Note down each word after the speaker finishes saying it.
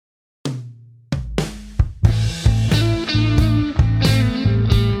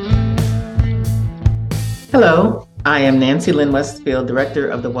Hello, I am Nancy Lynn Westfield, Director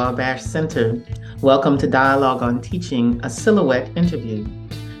of the Wabash Center. Welcome to Dialogue on Teaching, a Silhouette interview.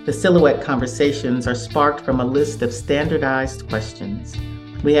 The Silhouette conversations are sparked from a list of standardized questions.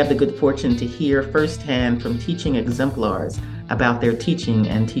 We have the good fortune to hear firsthand from teaching exemplars about their teaching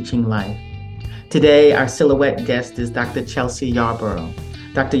and teaching life. Today, our Silhouette guest is Dr. Chelsea Yarborough.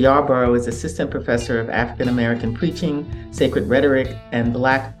 Dr. Yarborough is Assistant Professor of African American Preaching, Sacred Rhetoric, and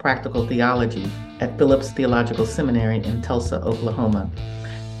Black Practical Theology at Phillips Theological Seminary in Tulsa, Oklahoma.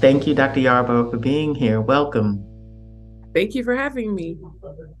 Thank you, Dr. Yarborough, for being here. Welcome. Thank you for having me.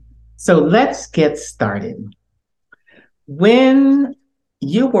 So let's get started. When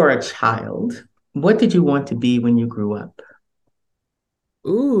you were a child, what did you want to be when you grew up?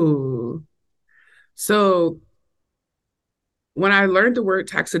 So when I learned the word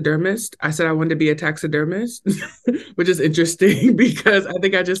taxidermist, I said I wanted to be a taxidermist, which is interesting because I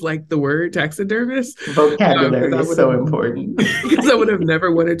think I just like the word taxidermist. Vocabulary is so important. Because I would have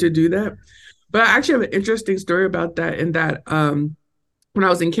never wanted to do that. But I actually have an interesting story about that in that when I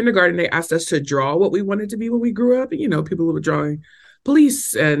was in kindergarten, they asked us to draw what we wanted to be when we grew up. And, people were drawing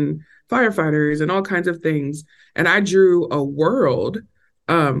police and firefighters and all kinds of things. And I drew a world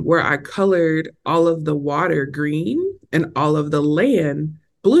where I colored all of the water green and all of the land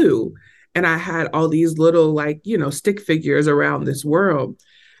blue. And I had all these little stick figures around this world.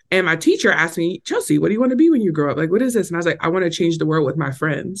 And my teacher asked me, Chelsea, what do you want to be when you grow up? Like, what is this? And I was like, I want to change the world with my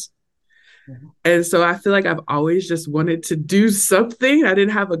friends. Mm-hmm. And so I feel like I've always just wanted to do something. I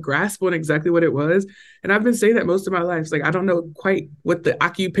didn't have a grasp on exactly what it was. And I've been saying that most of my life. It's like, I don't know quite what the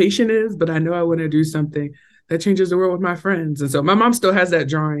occupation is, but I know I want to do something that changes the world with my friends. And so my mom still has that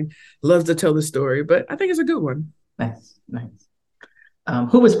drawing, loves to tell the story, but I think it's a good one. Nice.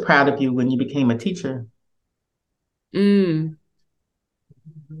 Who was proud of you when you became a teacher? Really,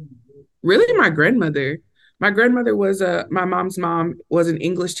 my grandmother. My grandmother was my mom's mom was an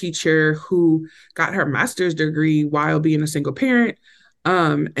English teacher who got her master's degree while being a single parent.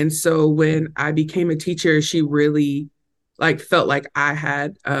 And so when I became a teacher, she really felt like I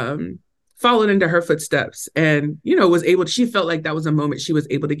had followed into her footsteps and, she felt like that was a moment she was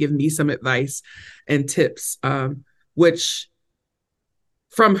able to give me some advice and tips, which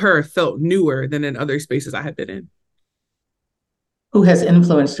from her felt newer than in other spaces I had been in. Who has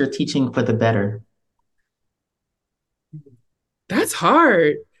influenced your teaching for the better? That's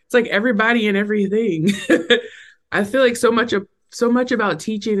hard. It's like everybody and everything. I feel like so much about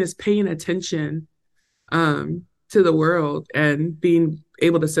teaching is paying attention to the world and being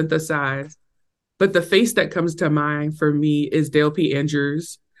able to synthesize. But the face that comes to mind for me is Dale P.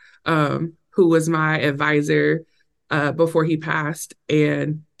 Andrews, who was my advisor before he passed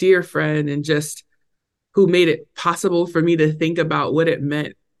and dear friend, and just who made it possible for me to think about what it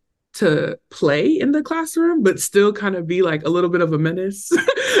meant to play in the classroom, but still kind of be like a little bit of a menace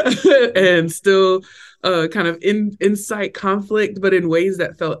and still kind of incite conflict, but in ways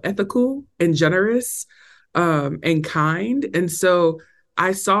that felt ethical and generous and kind. And so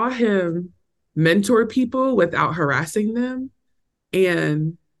I saw him mentor people without harassing them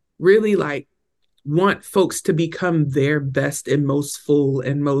and really want folks to become their best and most full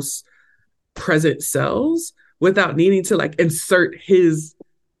and most present selves without needing to insert his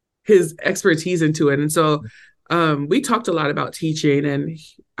expertise into it. And so we talked a lot about teaching, and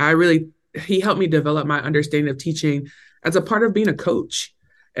he helped me develop my understanding of teaching as a part of being a coach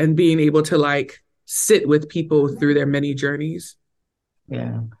and being able to sit with people through their many journeys.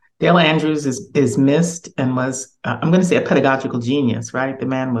 Yeah. Dale Andrews is missed and was, I'm going to say, a pedagogical genius, right? The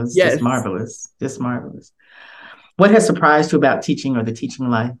man was just marvelous. What has surprised you about teaching or the teaching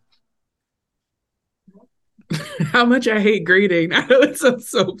life? How much I hate grading. I know it sounds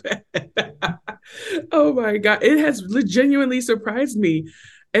so bad. Oh my God. It has genuinely surprised me.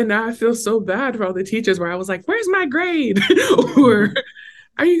 And now I feel so bad for all the teachers where I was like, where's my grade? Or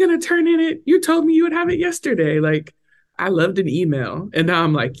are you going to turn in it? You told me you would have it yesterday. I loved an email, and now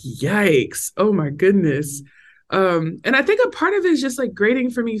I'm like, yikes. Oh my goodness. And I think a part of it is just grading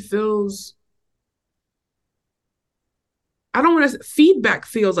for me feels, feedback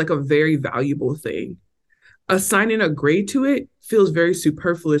feels like a very valuable thing. Assigning a grade to it feels very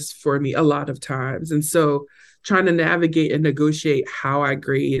superfluous for me a lot of times. And so trying to navigate and negotiate how I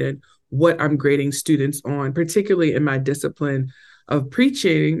grade and what I'm grading students on, particularly in my discipline of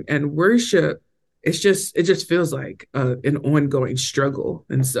preaching and worship, it just feels like an ongoing struggle.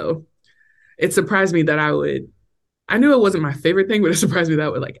 And so it surprised me that I knew it wasn't my favorite thing, but it surprised me that I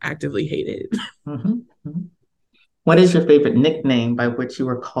would actively hate it. Mm-hmm. Mm-hmm. What is your favorite nickname by which you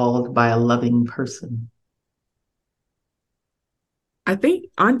were called by a loving person? I think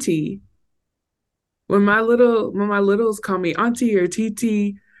Auntie when my littles call me auntie or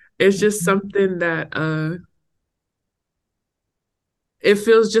TT, it's just something that it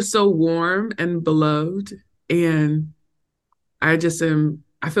feels just so warm and beloved. And I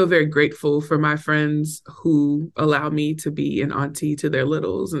feel very grateful for my friends who allow me to be an auntie to their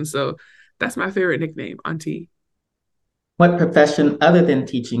littles. And so that's my favorite nickname, auntie. What profession other than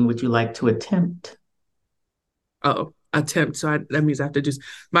teaching would you like to attempt? Oh, attempt. So that means I have to just,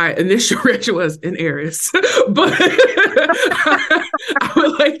 my initial wish was an heiress, but I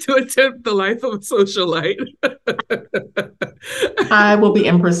would like to attempt the life of a socialite. I will be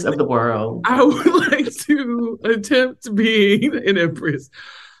Empress of the world. I would like to attempt being an empress.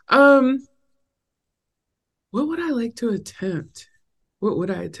 Um, what would I like to attempt? What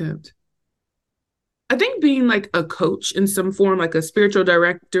would I attempt? I think being like a coach in some form, like a spiritual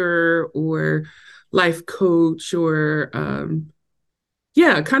director or life coach or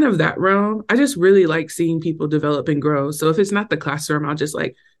yeah, kind of that realm. I just really like seeing people develop and grow. So if it's not the classroom, I'll just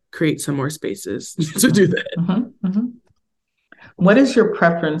like create some more spaces to do that. Mm-hmm, mm-hmm. What is your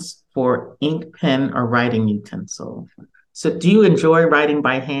preference for ink pen or writing utensil? So do you enjoy writing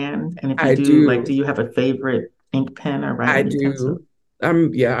by hand? And if you I do, like, do. do you have a favorite ink pen or I writing utensil?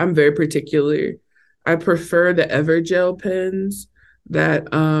 do. I'm very particular. I prefer the Evergel pens that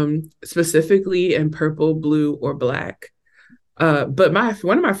specifically in purple, blue, or black. But my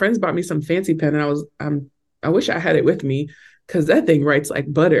one of my friends bought me some fancy pen, and I wish I had it with me because that thing writes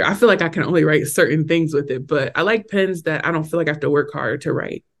like butter. I feel like I can only write certain things with it, but I like pens that I don't feel like I have to work hard to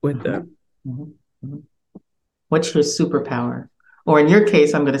write with Mm-hmm, them. mm-hmm, mm-hmm. What's your superpower? Or in your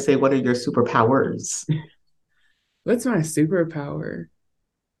case, I'm going to say, what are your superpowers? What's my superpower?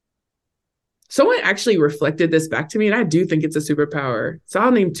 Someone actually reflected this back to me, and I do think it's a superpower. So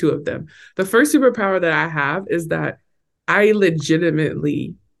I'll name two of them. The first superpower that I have is that I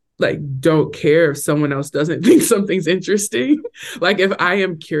legitimately like don't care if someone else doesn't think something's interesting. Like if I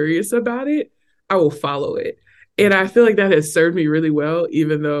am curious about it, I will follow it. And I feel like that has served me really well,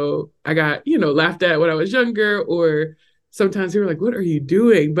 even though I got, laughed at when I was younger, or sometimes people were like, what are you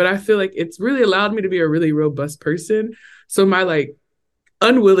doing? But I feel like it's really allowed me to be a really robust person. So my like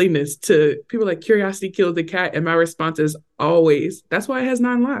unwillingness to people like curiosity killed the cat, and my response is always that's why it has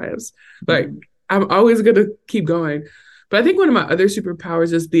 9 lives. Like I'm always gonna keep going. But I think one of my other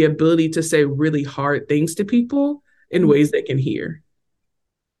superpowers is the ability to say really hard things to people in ways they can hear.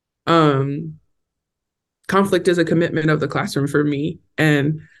 um Conflict is a commitment of the classroom for me,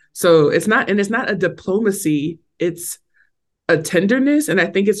 and so it's not a diplomacy, it's a tenderness. And I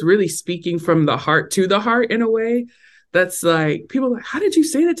think it's really speaking from the heart to the heart in a way that's like people are like, how did you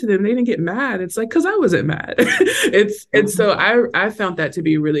say that to them? They didn't get mad. It's like, because I wasn't mad. It's so I found that to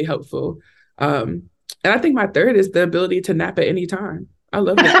be really helpful. And I think my third is the ability to nap at any time. I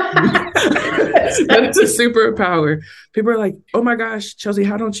love that. That's a superpower. People are like, oh my gosh, Chelsea,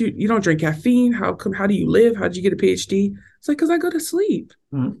 how don't you don't drink caffeine? How do you live? How did you get a PhD? It's like, because I go to sleep.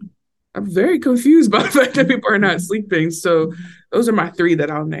 Mm-hmm. I'm very confused by the fact that people are not sleeping. So those are my three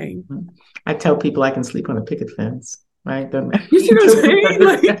that I'll name. I tell people I can sleep on a picket fence, right? You see what I'm saying?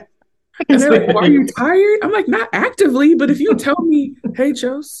 Like, and they're like, well, are you tired? I'm like, not actively, but if you tell me, hey,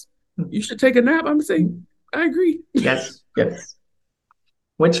 Chos, you should take a nap, I'm saying, I agree. Yes, yes.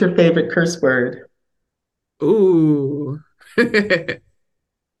 What's your favorite curse word? Ooh. Dang,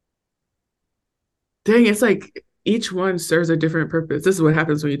 it's like each one serves a different purpose. This is what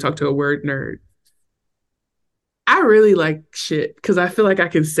happens when you talk to a word nerd. I really like shit because I feel like I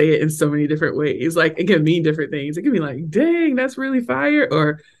can say it in so many different ways. Like it can mean different things. It can be like, dang, that's really fire,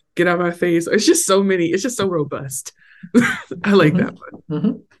 or get out my face. It's just so many, it's just so robust. I like that one.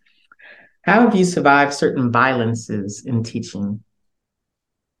 Mm-hmm. How have you survived certain violences in teaching?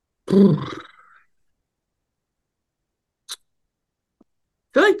 I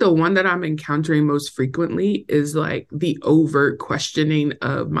feel like the one that I'm encountering most frequently is like the overt questioning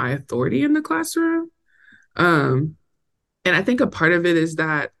of my authority in the classroom. Um, and I think a part of it is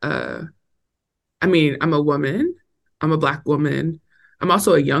that I mean, I'm a woman, I'm a Black woman, I'm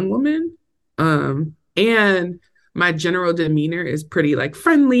also a young woman. And my general demeanor is pretty like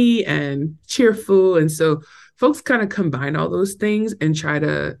friendly and cheerful. And so folks kind of combine all those things and try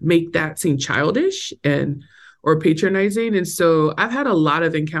to make that seem childish and or patronizing. And so I've had a lot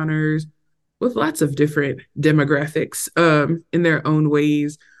of encounters with lots of different demographics in their own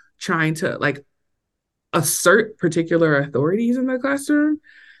ways, trying to like assert particular authorities in the classroom.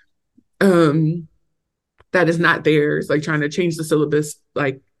 Um, that is not theirs, like trying to change the syllabus,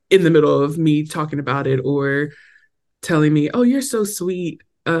 like in the middle of me talking about it, or telling me, "Oh, you're so sweet,"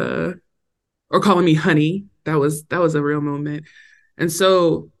 or calling me honey. That was a real moment. And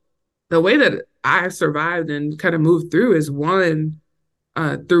so the way that I survived and kind of moved through is one,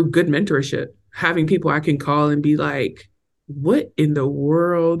 through good mentorship, having people I can call and be like, what in the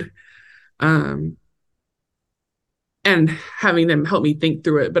world? Um, and having them help me think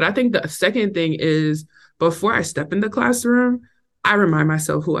through it. But I think the second thing is before I step in the classroom, I remind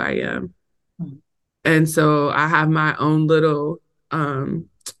myself who I am. And so I have my own little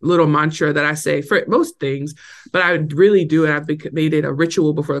mantra that I say for most things, but I really do it. I've made it a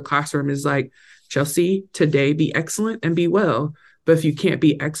ritual before the classroom is like, Chelsea, today be excellent and be well. But if you can't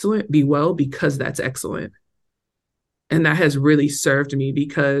be excellent, be well because that's excellent. And that has really served me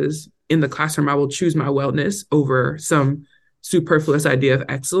because in the classroom, I will choose my wellness over some superfluous idea of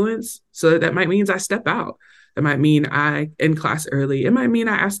excellence. So that might mean I step out. It might mean I in class early. It might mean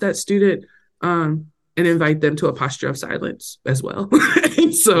I ask that student and invite them to a posture of silence as well.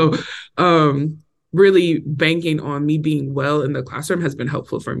 And so really banking on me being well in the classroom has been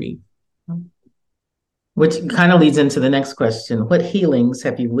helpful for me. Which kind of leads into the next question. What healings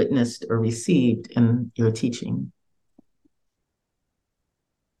have you witnessed or received in your teaching?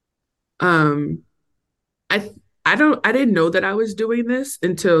 I I didn't know that I was doing this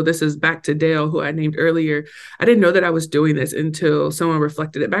until this is back to Dale, who I named earlier. I didn't know that I was doing this until someone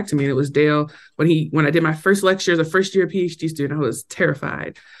reflected it back to me. And it was Dale when I did my first lecture as a first year PhD student, I was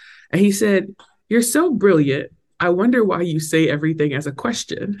terrified. And he said, "You're so brilliant. I wonder why you say everything as a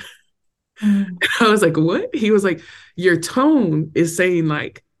question." And I was like, "What?" He was like, "Your tone is saying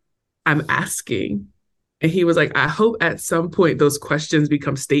like, I'm asking." And he was like, "I hope at some point those questions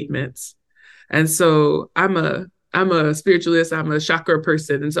become statements." And so I'm a spiritualist, I'm a chakra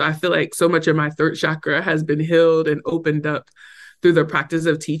person. And so I feel like so much of my throat chakra has been healed and opened up through the practice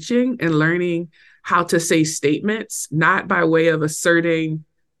of teaching and learning how to say statements, not by way of asserting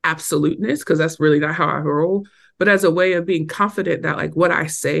absoluteness, because that's really not how I roll, but as a way of being confident that like what I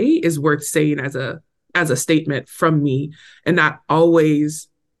say is worth saying as a statement from me and not always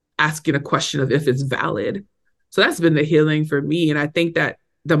asking a question of if it's valid. So that's been the healing for me. And I think that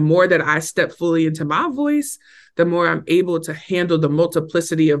the more that I step fully into my voice, the more I'm able to handle the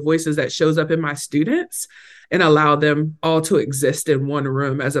multiplicity of voices that shows up in my students and allow them all to exist in one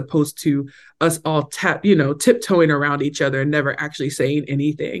room as opposed to us all tiptoeing around each other and never actually saying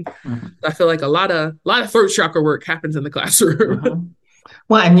anything. Mm-hmm. I feel like a lot of throat chakra work happens in the classroom. Mm-hmm.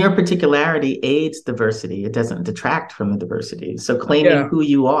 Well, and your particularity aids diversity. It doesn't detract from the diversity. So claiming who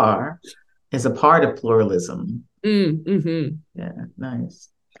you are is a part of pluralism. Mm-hmm. Yeah, nice.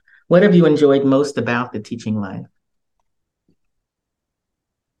 What have you enjoyed most about the teaching life?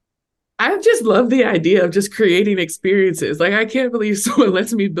 I just love the idea of just creating experiences. Like, I can't believe someone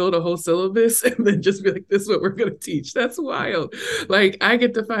lets me build a whole syllabus and then just be like, this is what we're going to teach. That's wild. Like, I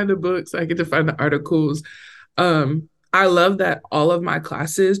get to find the books, I get to find the articles. I love that all of my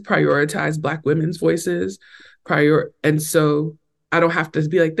classes prioritize Black women's voices. And so I don't have to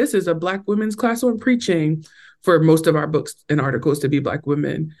be like, this is a Black women's class on preaching for most of our books and articles to be Black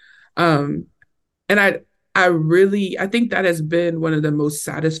women. And I think that has been one of the most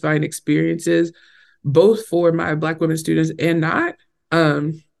satisfying experiences, both for my Black women students and not,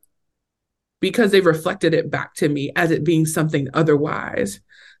 because they've reflected it back to me as it being something otherwise.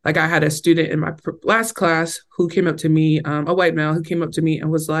 Like I had a student in my last class who came up to me, a white male who came up to me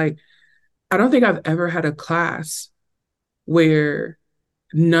and was like, I don't think I've ever had a class where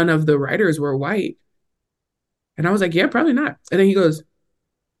none of the writers were white. And I was like, yeah, probably not. And then he goes,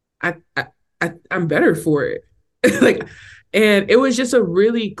 I'm better for it. Like, and it was just a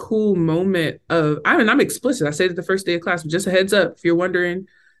really cool moment of, I'm explicit. I said it the first day of class, just a heads up. If you're wondering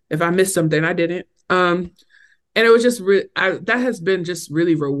if I missed something, I didn't. And it was just, that has been just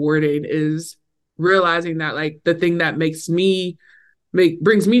really rewarding, is realizing that like the thing that brings me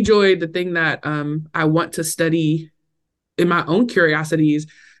joy, the thing that I want to study in my own curiosities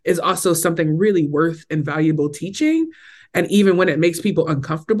is also something really worth and valuable teaching. And even when it makes people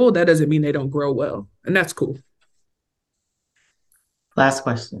uncomfortable, that doesn't mean they don't grow well. And that's cool. Last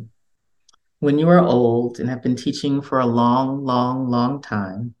question. When you are old and have been teaching for a long, long, long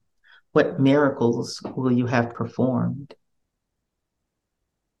time, what miracles will you have performed?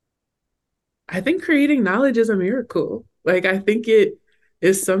 I think creating knowledge is a miracle. Like, I think it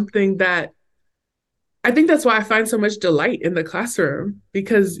is something that, I think that's why I find so much delight in the classroom,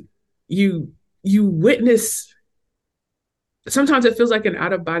 because you witness, sometimes it feels like an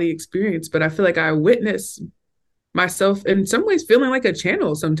out of body experience, but I feel like I witness myself in some ways feeling like a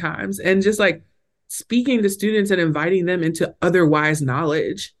channel sometimes, and just like speaking to students and inviting them into otherwise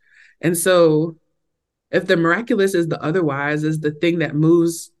knowledge. And so if the miraculous is the otherwise, is the thing that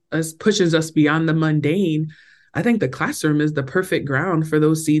moves us, pushes us beyond the mundane, I think the classroom is the perfect ground for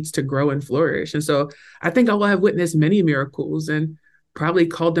those seeds to grow and flourish. And so I think I will have witnessed many miracles and probably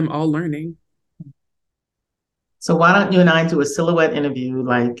called them all learning. So why don't you and I do a silhouette interview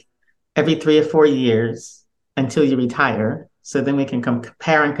like every 3 or 4 years until you retire? So then we can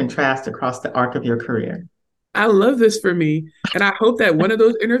compare and contrast across the arc of your career. I love this for me. And I hope that one of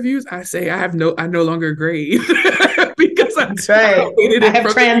those interviews I say I no longer grade because That's right. I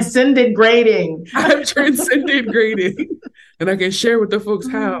have transcended grading. I have transcended grading and I can share with the folks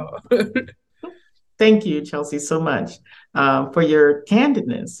how. Thank you, Chelsea, so much for your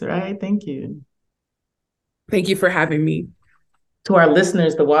candidness, right? Thank you. Thank you for having me. To our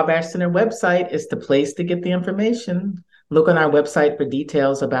listeners, the Wabash Center website is the place to get the information. Look on our website for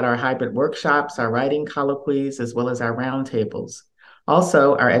details about our hybrid workshops, our writing colloquies, as well as our roundtables.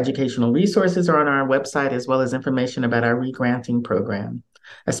 Also, our educational resources are on our website, as well as information about our regranting program.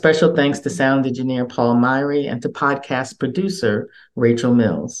 A special thanks to sound engineer Paul Myrie and to podcast producer Rachel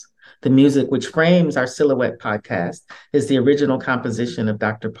Mills. The music which frames our Silhouette podcast is the original composition of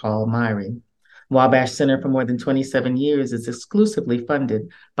Dr. Paul Myrie. Wabash Center for more than 27 years is exclusively funded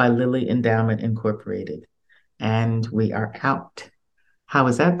by Lilly Endowment Incorporated. And we are out. How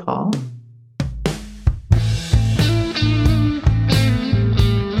is that, Paul?